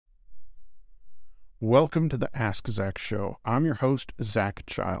Welcome to the Ask ZAC show. I'm your host, ZAC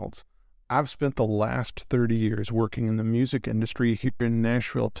Childs. I've spent the last 30 years working in the music industry here in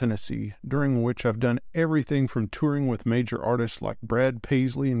Nashville, Tennessee, during which I've done everything from touring with major artists like Brad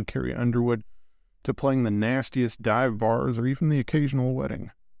Paisley and Carrie Underwood to playing the nastiest dive bars or even the occasional wedding.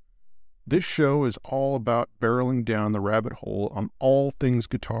 This show is all about barreling down the rabbit hole on all things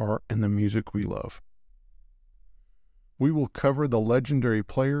guitar and the music we love. We will cover the legendary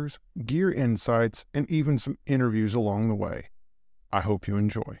players, gear insights, and even some interviews along the way. I hope you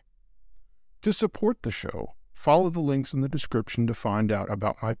enjoy. To support the show, follow the links in the description to find out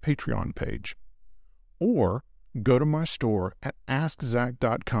about my Patreon page. Or go to my store at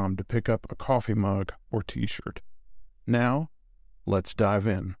askzac.com to pick up a coffee mug or t-shirt. Now, let's dive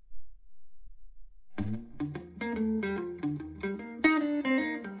in.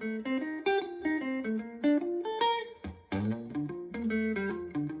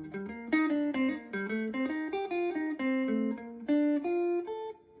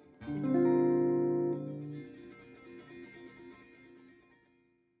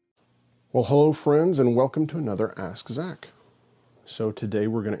 Well, hello friends, and welcome to another Ask ZAC. So today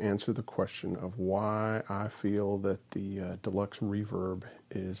we're going to answer the question of why I feel that the Deluxe Reverb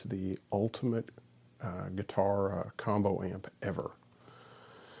is the ultimate guitar combo amp ever.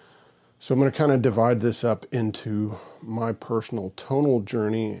 So I'm going to kind of divide this up into my personal tonal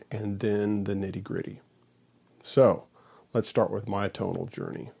journey and then the nitty-gritty. So let's start with my tonal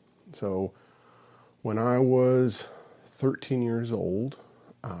journey. So when I was 13 years old,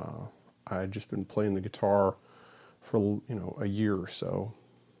 I had just been playing the guitar for, a year or so,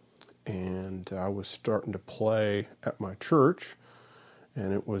 and I was starting to play at my church,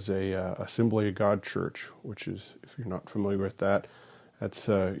 and it was a Assembly of God church, which is, if you're not familiar with that, that's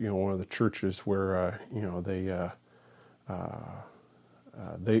one of the churches where they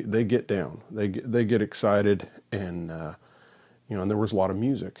get down, they get excited, and and there was a lot of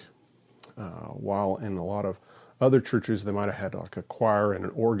music, while in a lot of other churches, they might have had like a choir and an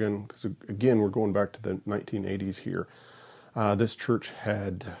organ, because again, we're going back to the 1980s here. This church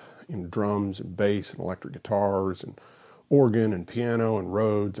had drums and bass and electric guitars and organ and piano and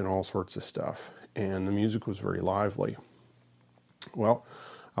Rhodes and all sorts of stuff. And the music was very lively. Well,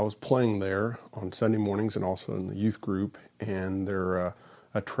 I was playing there on Sunday mornings and also in the youth group, and a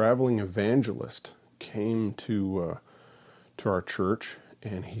traveling evangelist came to our church,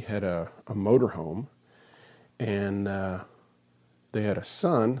 and he had a motorhome. And they had a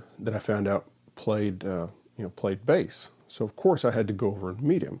son that I found out played bass. So of course I had to go over and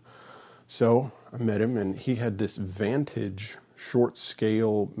meet him. So I met him, and he had this vintage short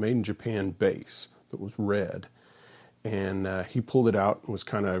scale made in Japan bass that was red. And he pulled it out and was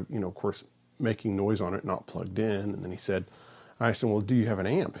kind of, of course, making noise on it, not plugged in. And then I said, well, do you have an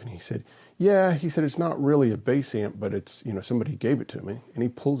amp? And he said, yeah. He said, it's not really a bass amp, but it's, somebody gave it to me. And he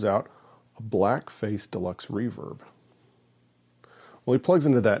pulls out black face Deluxe Reverb. Well, he plugs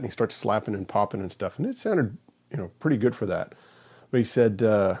into that and he starts slapping and popping and stuff, and it sounded, pretty good for that. But he said,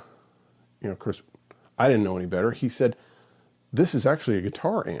 of course, I didn't know any better. He said, this is actually a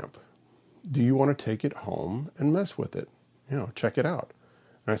guitar amp. Do you want to take it home and mess with it? Check it out.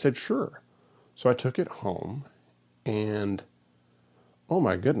 And I said, sure. So I took it home, and oh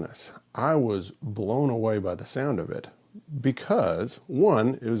my goodness, I was blown away by the sound of it. Because,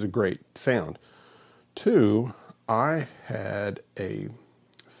 one, it was a great sound. Two, I had a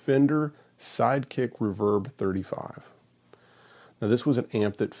Fender Sidekick Reverb 35. Now, this was an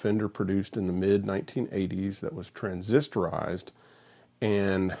amp that Fender produced in the mid-1980s that was transistorized,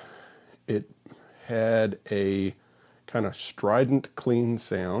 and it had a kind of strident, clean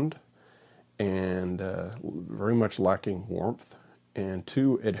sound, and very much lacking warmth. And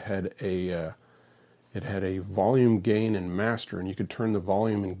two, it had a volume gain and master, and you could turn the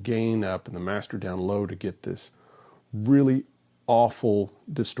volume and gain up and the master down low to get this really awful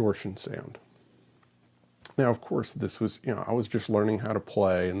distortion sound. Now, of course, this was, I was just learning how to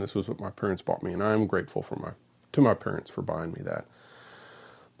play, and this was what my parents bought me, and I'm grateful to my parents for buying me that.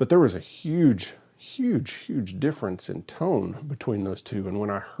 But there was a huge, huge, huge difference in tone between those two, and when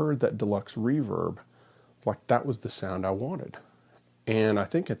I heard that Deluxe Reverb, like, that was the sound I wanted. And I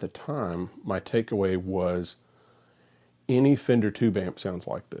think at the time, my takeaway was, any Fender tube amp sounds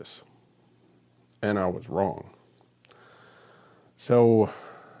like this. And I was wrong. So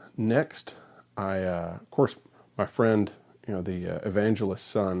next, of course, my friend, the evangelist's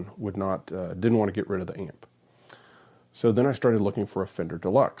son, didn't want to get rid of the amp. So then I started looking for a Fender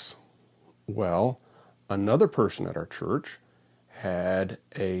Deluxe. Well, another person at our church had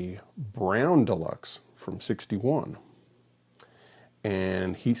a brown Deluxe from '61.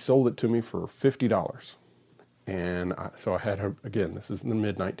 and he sold it to me for $50. And so I had, again, this is in the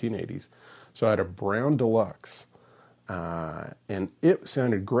mid-1980s, so I had a brown Deluxe, and it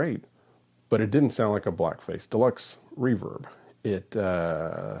sounded great, but it didn't sound like a Blackface Deluxe Reverb.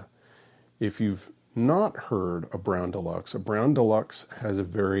 If you've not heard a brown Deluxe has a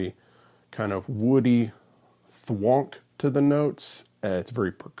very kind of woody thwonk to the notes. It's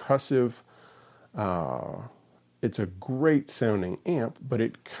very percussive. It's a great sounding amp, but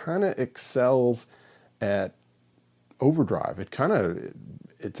it kind of excels at overdrive.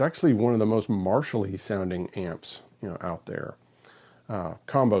 It's actually one of the most Marshall-y sounding amps, out there.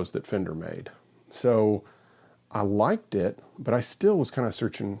 Combos that Fender made. So I liked it, but I still was kind of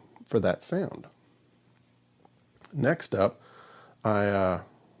searching for that sound. Next up, I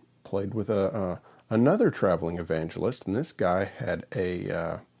played with another traveling evangelist, and this guy had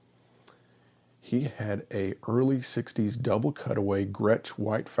a early 60s double cutaway Gretsch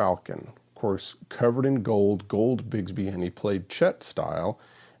White Falcon, of course covered in gold Bigsby, and he played Chet style,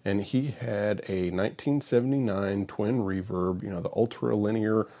 and he had a 1979 twin reverb, the ultra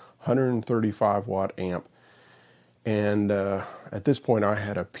linear 135 watt amp. And at this point I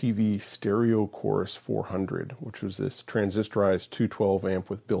had a PV Stereo Chorus 400, which was this transistorized 212 amp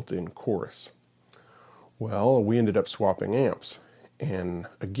with built-in chorus. Well, we ended up swapping amps, and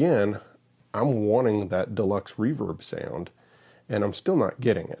again, I'm wanting that Deluxe reverb sound, and I'm still not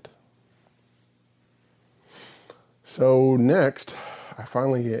getting it. So next, I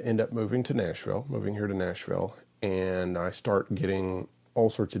finally end up moving here to Nashville, and I start getting all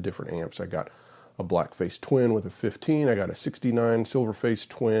sorts of different amps. I got a Blackface Twin with a 15. I got a 69 Silverface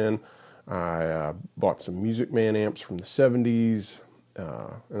Twin. I bought some Music Man amps from the 70s,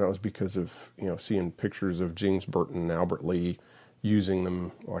 and that was because of seeing pictures of James Burton and Albert Lee using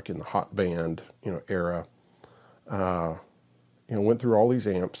them like in the hot band era. Went through all these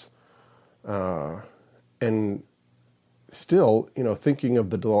amps, and still thinking of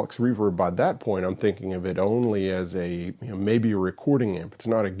the Deluxe Reverb. By that point I'm thinking of it only as a maybe a recording amp. It's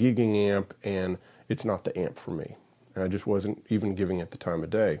not a gigging amp, and it's not the amp for me, and I just wasn't even giving it the time of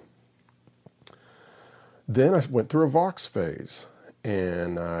day. Then I went through a Vox phase,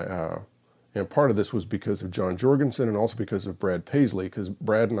 and part of this was because of John Jorgensen, and also because of Brad Paisley, because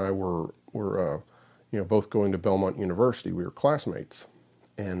Brad and I were both going to Belmont University. We were classmates,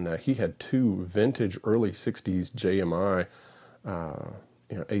 and he had two vintage early 60s JMI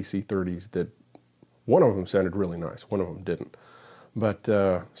AC30s that one of them sounded really nice, one of them didn't. But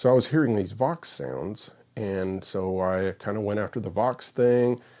so I was hearing these Vox sounds, and so I kind of went after the Vox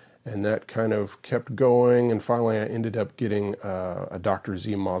thing, and that kind of kept going, and finally I ended up getting a Dr.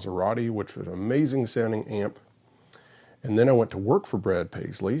 Z Maserati, which was an amazing sounding amp. And then I went to work for Brad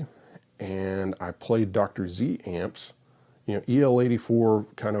Paisley, and I played Dr. Z amps, EL84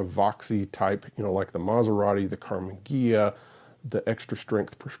 kind of Voxy type, like the Maserati, the Carmagia, the Extra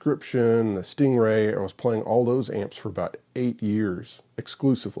Strength Prescription, the Stingray. I was playing all those amps for about 8 years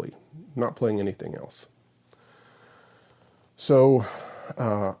exclusively, not playing anything else. So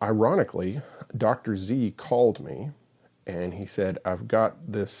ironically, Dr. Z called me, and he said, I've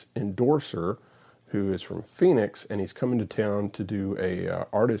got this endorser who is from Phoenix, and he's coming to town to do a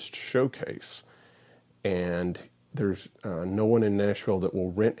artist showcase, and there's no one in Nashville that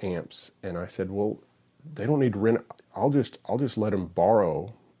will rent amps. And I said, well, they don't need to rent. I'll just let them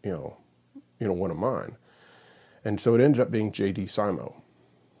borrow, one of mine. And so it ended up being JD Simo.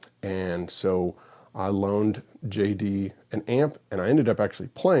 And so I loaned JD an amp, and I ended up actually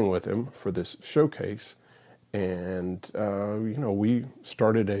playing with him for this showcase. And, we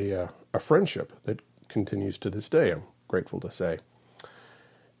started a friendship that continues to this day, I'm grateful to say.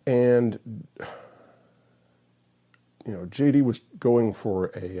 And, JD was going for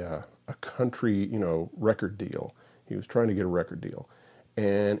a country, record deal. He was trying to get a record deal,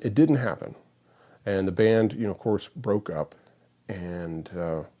 and it didn't happen. And the band, of course, broke up, and,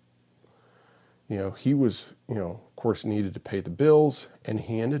 he was, of course, needed to pay the bills, and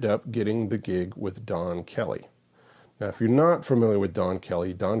he ended up getting the gig with Don Kelly. Now, if you're not familiar with Don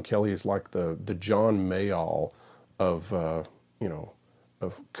Kelly is like the John Mayall of, of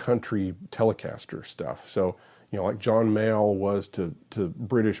country Telecaster stuff. So, like John Mayall was to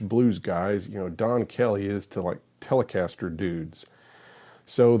British blues guys, Don Kelly is to like Telecaster dudes.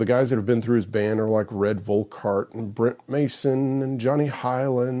 So the guys that have been through his band are like Red Volkart and Brent Mason and Johnny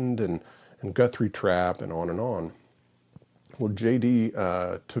Highland and Guthrie Trapp and on and on. Well,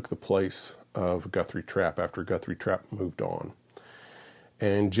 JD took the place of Guthrie Trapp after Guthrie Trapp moved on.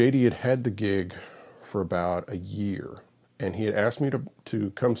 And JD had the gig for about a year. And he had asked me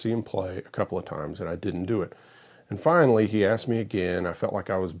to come see him play a couple of times, and I didn't do it. And finally, he asked me again. I felt like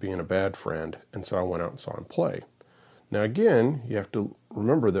I was being a bad friend, and so I went out and saw him play. Now again, you have to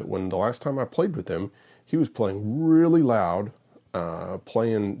remember that when the last time I played with him, he was playing really loud,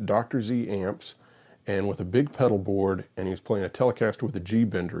 playing Dr. Z amps, and with a big pedal board, and he was playing a Telecaster with a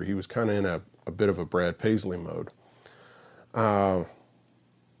G-bender. He was kind of in a bit of a Brad Paisley mode.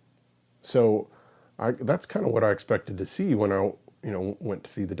 So that's kind of what I expected to see when I went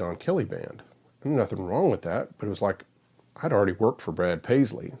to see the Don Kelly band. And nothing wrong with that, but it was like I'd already worked for Brad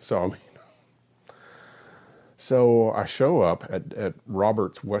Paisley. So I show up at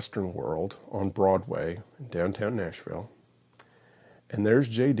Robert's Western World on Broadway in downtown Nashville, and there's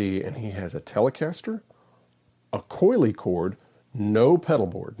JD, and he has a Telecaster, a coily cord, no pedal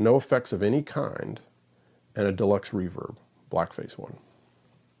board, no effects of any kind, and a Deluxe Reverb, blackface one.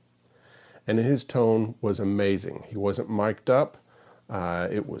 And his tone was amazing. He wasn't mic'd up.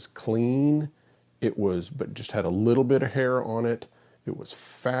 It was clean. But just had a little bit of hair on it. It was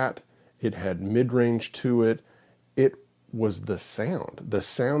fat. It had mid-range to it. It was the sound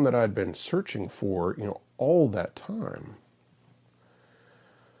that I'd been searching for, all that time.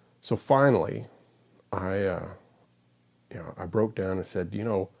 So finally, I broke down and said,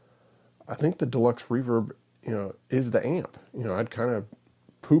 I think the Deluxe Reverb, is the amp. I'd kind of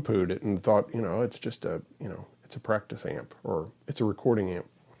poo-pooed it and thought, it's just it's a practice amp, or it's a recording amp.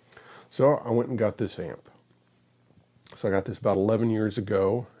 So I went and got this amp. So I got this about 11 years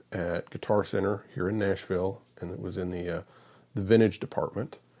ago at Guitar Center here in Nashville, and it was in the vintage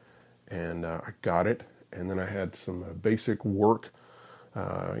department. And I got it, and then I had some basic work,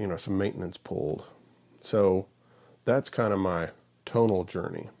 some maintenance pulled. So that's kind of my tonal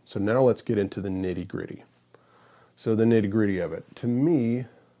journey. So now let's get into the nitty-gritty. So the nitty-gritty of it. To me,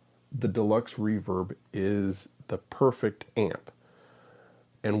 the Deluxe Reverb is the perfect amp.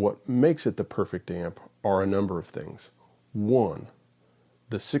 And what makes it the perfect amp are a number of things. One,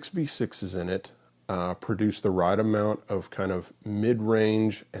 the 6V6s in it produce the right amount of kind of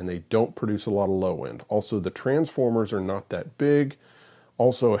mid-range, and they don't produce a lot of low end. Also, the transformers are not that big,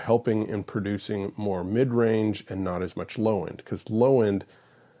 also helping in producing more mid-range and not as much low end, because low end,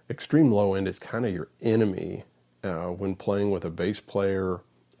 extreme low end, is kind of your enemy when playing with a bass player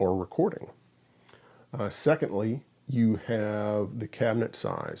or recording. Secondly, you have the cabinet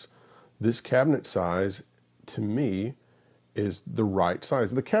size. This cabinet size, to me, is the right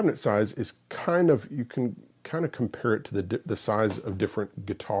size. The cabinet size is you can kind of compare it to the size of different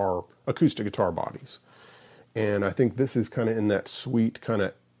acoustic guitar bodies. And I think this is kind of in that sweet kind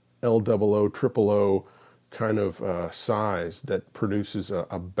of LOO, triple kind of size that produces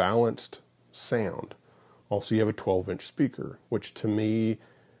a balanced sound. Also, you have a 12-inch speaker, which to me,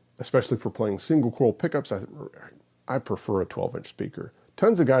 especially for playing single coil pickups, I prefer a 12-inch speaker.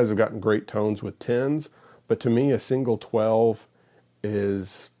 Tons of guys have gotten great tones with 10s, but to me, a single 12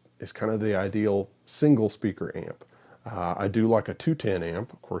 is kind of the ideal single speaker amp. I do like a 210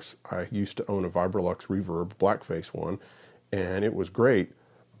 amp. Of course, I used to own a Vibrolux Reverb blackface one, and it was great,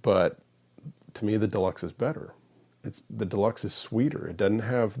 but to me, the Deluxe is better. The Deluxe is sweeter. It doesn't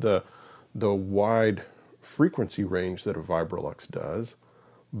have the wide frequency range that a Vibrolux does,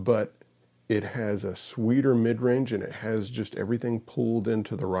 but it has a sweeter mid-range, and it has just everything pulled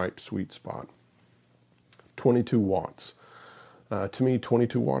into the right sweet spot. 22 watts. To me,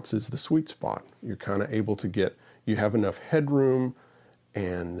 22 watts is the sweet spot. You're kind of able to you have enough headroom,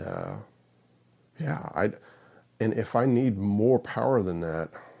 and and if I need more power than that,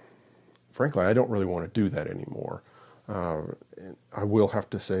 frankly, I don't really want to do that anymore. I will have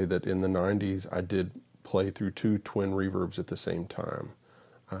to say that in the 90s, I did play through 2 twin reverbs at the same time.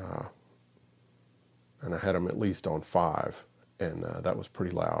 And I had them at least on 5, and that was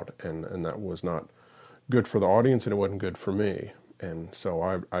pretty loud, and that was not good for the audience, and it wasn't good for me. And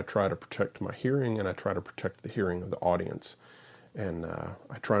so I try to protect my hearing, and I try to protect the hearing of the audience. And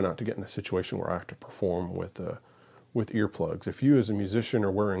I try not to get in a situation where I have to perform with earplugs. If you as a musician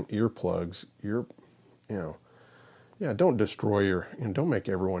are wearing earplugs, don't destroy don't make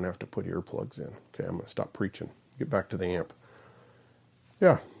everyone have to put earplugs in. Okay, I'm going to stop preaching. Get back to the amp.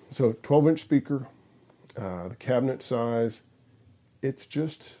 Yeah, so 12-inch speaker, the cabinet size, it's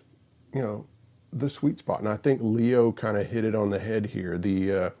just, the sweet spot. And I think Leo kind of hit it on the head here.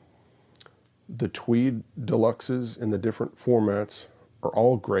 The Tweed Deluxes in the different formats are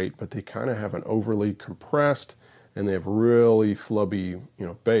all great, but they kind of have an overly compressed, and they have really flubby,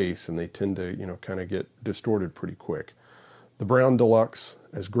 bass, and they tend to, kind of get distorted pretty quick. The Brown Deluxe,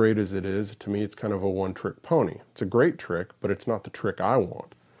 as great as it is, to me, it's kind of a one-trick pony. It's a great trick, but it's not the trick I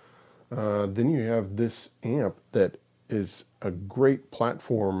want. Then you have this amp that is a great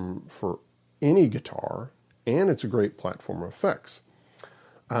platform for any guitar, and it's a great platform of effects.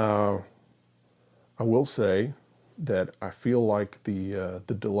 I will say that I feel like the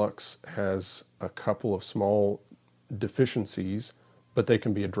Deluxe has a couple of small deficiencies, but they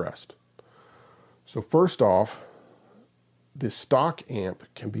can be addressed. So first off, the stock amp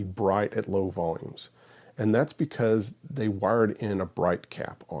can be bright at low volumes, and that's because they wired in a bright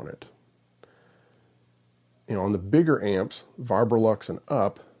cap on it. You know, on the bigger amps, Vibrolux and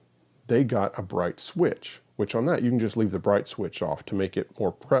up, they got a bright switch, which on that you can just leave the bright switch off to make it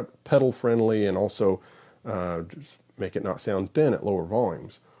more pedal friendly and also just make it not sound thin at lower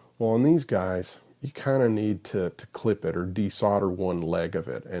volumes. Well, on these guys, you kind of need to clip it or desolder one leg of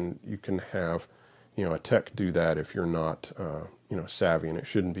it, and you can have, you know, a tech do that if you're not, you know, savvy, and it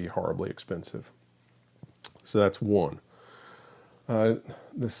shouldn't be horribly expensive. So that's one.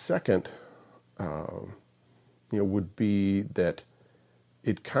 The second, you know, would be that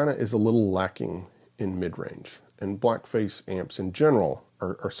it kind of is a little lacking in mid-range, and blackface amps in general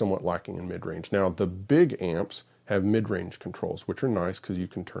are somewhat lacking in mid-range. Now, the big amps have mid-range controls, which are nice because you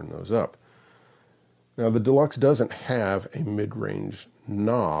can turn those up. Now, the Deluxe doesn't have a mid-range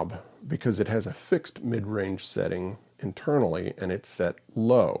knob because it has a fixed mid-range setting internally, and it's set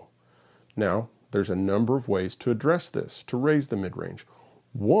low. Now, there's a number of ways to address this, to raise the mid-range.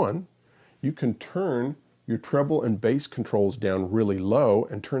 One, you can turn your treble and bass controls down really low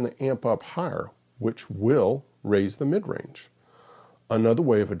and turn the amp up higher, which will raise the mid-range. Another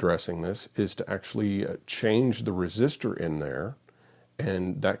way of addressing this is to actually change the resistor in there,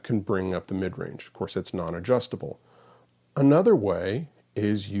 and that can bring up the mid-range. Of course, it's non-adjustable. Another way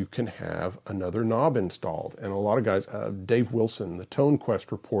is you can have another knob installed, and a lot of guys, Dave Wilson, the Tone Quest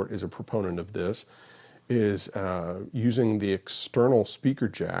report, is a proponent of this, is using the external speaker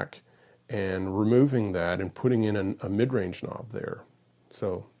jack and removing that and putting in a mid-range knob there.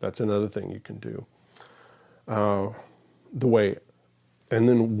 So that's another thing you can do. And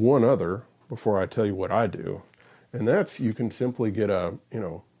then one other, before I tell you what I do, and that's you can simply get a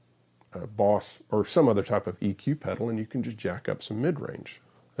Boss or some other type of EQ pedal, and you can just jack up some mid-range.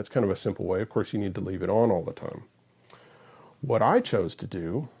 That's kind of a simple way. Of course, you need to leave it on all the time. What I chose to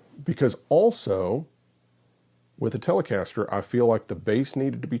do, because also with a Telecaster, I feel like the bass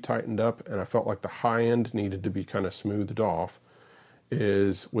needed to be tightened up, and I felt like the high end needed to be kind of smoothed off,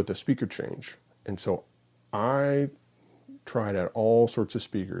 is with the speaker change. And so I tried out all sorts of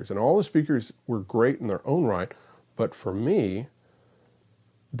speakers, and all the speakers were great in their own right, but for me,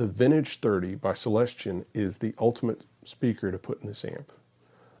 the Vintage 30 by Celestion is the ultimate speaker to put in this amp.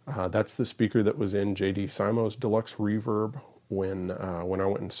 That's the speaker that was in J.D. Simo's Deluxe Reverb when I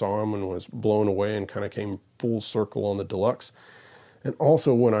went and saw him and was blown away and kind of came full circle on the Deluxe. And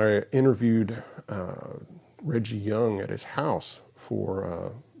also when I interviewed Reggie Young at his house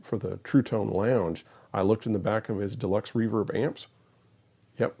for the True Tone Lounge, I looked in the back of his Deluxe Reverb amps.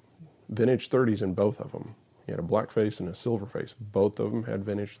 Yep, Vintage 30s in both of them. He had a black face and a silver face. Both of them had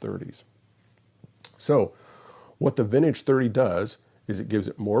Vintage 30s. So what the Vintage 30 does is it gives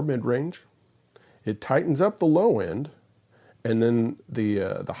it more mid-range, it tightens up the low end, and then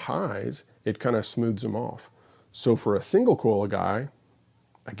the highs, it kind of smooths them off. So for a single coil guy,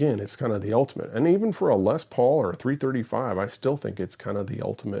 again, it's kind of the ultimate. And even for a Les Paul or a 335, I still think it's kind of the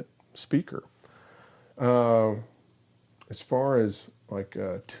ultimate speaker. As far as like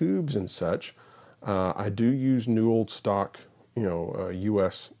tubes and such, I do use new old stock,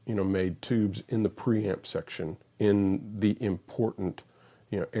 US, made tubes in the preamp section in the important,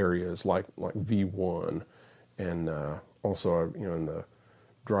 areas like V1 and also, in the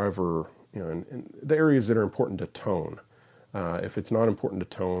driver, in the areas that are important to tone. If it's not important to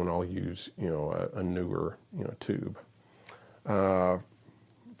tone, I'll use, a newer, tube.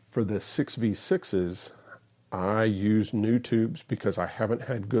 For the 6V6s, I use new tubes because I haven't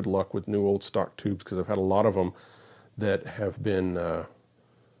had good luck with new old stock tubes because I've had a lot of them that have been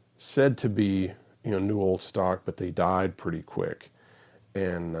said to be, new old stock, but they died pretty quick.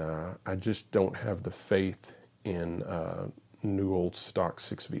 And I just don't have the faith in new old stock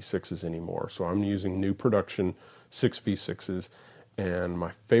 6V6s anymore. So I'm using new production 6V6s, and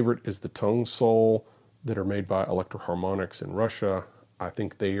my favorite is the Tone Soul that are made by Electro Harmonics in Russia. I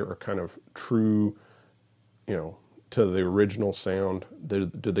think they are kind of true, to the original sound. Do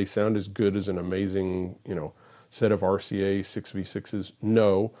they sound as good as an amazing, set of RCA 6V6s?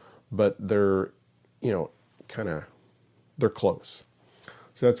 No, but they're, they're close.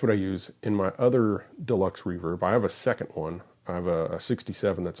 So that's what I use. In my other Deluxe Reverb, I have a second one. I have a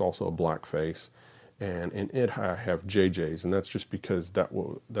 67 that's also a black face, and in it I have JJs, and that's just because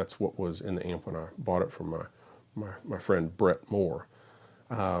that's what was in the amp when I bought it from my friend Brett Moore.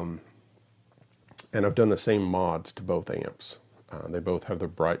 And I've done the same mods to both amps. They both have the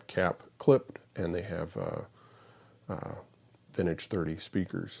bright cap clipped, and they have vintage 30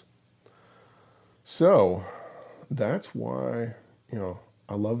 speakers. So that's why,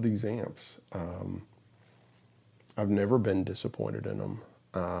 I love these amps. I've never been disappointed in them.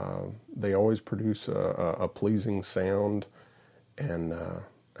 They always produce a pleasing sound, and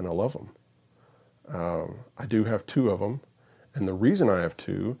I love them. I do have two of them, and the reason I have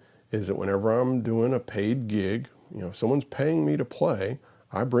two is that whenever I'm doing a paid gig, if someone's paying me to play,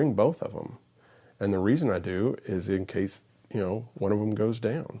 I bring both of them. And the reason I do is in case, one of them goes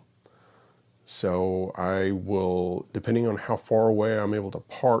down. So I will, depending on how far away I'm able to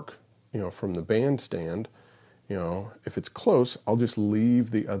park, from the bandstand, if it's close, I'll just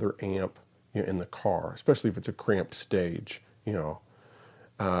leave the other amp in the car, especially if it's a cramped stage.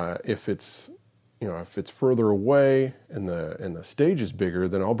 If it's further away and the stage is bigger,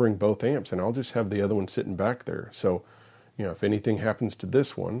 then I'll bring both amps and I'll just have the other one sitting back there. So, if anything happens to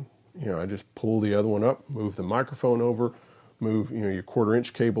this one, I just pull the other one up, move the microphone over, move, your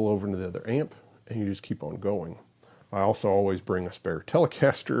 1/4-inch cable over into the other amp, and you just keep on going. I also always bring a spare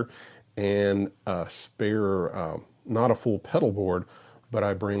Telecaster and a spare, not a full pedal board, but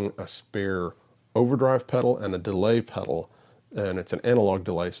I bring a spare overdrive pedal and a delay pedal, and it's an analog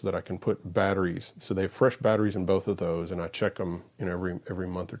delay so that I can put batteries. So they have fresh batteries in both of those, and I check them every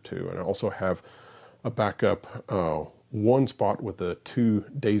month or two. And I also have a backup one spot with a 2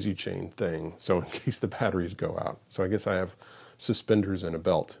 daisy chain thing, so in case the batteries go out. So I guess I have suspenders and a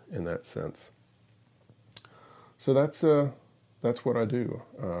belt in that sense. So that's what I do.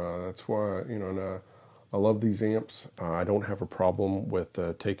 That's why, I love these amps. I don't have a problem with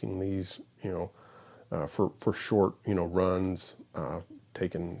taking these, for short, runs,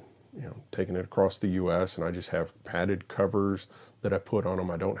 taking it across the U.S. And I just have padded covers that I put on them.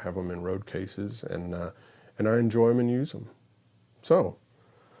 I don't have them in road cases, and I enjoy them and use them. So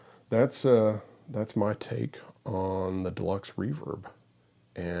that's my take on the Deluxe Reverb,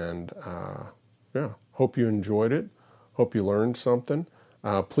 and hope you enjoyed it. Hope you learned something.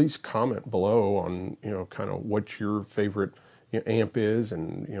 Please comment below on kind of what your favorite amp is,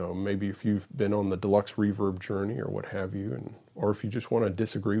 and maybe if you've been on the Deluxe Reverb journey or what have you, or if you just want to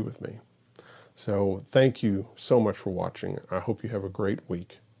disagree with me. So thank you so much for watching. I hope you have a great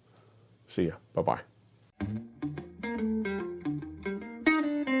week. See ya. Bye-bye.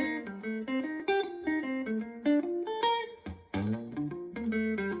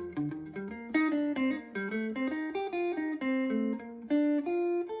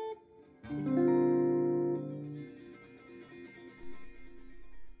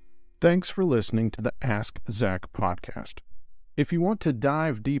 Thanks for listening to the Ask ZAC podcast. If you want to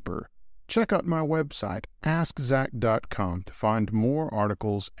dive deeper, check out my website, askzac.com, to find more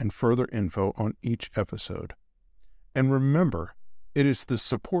articles and further info on each episode. And remember, it is the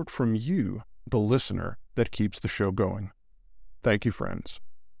support from you, the listener, that keeps the show going. Thank you, friends.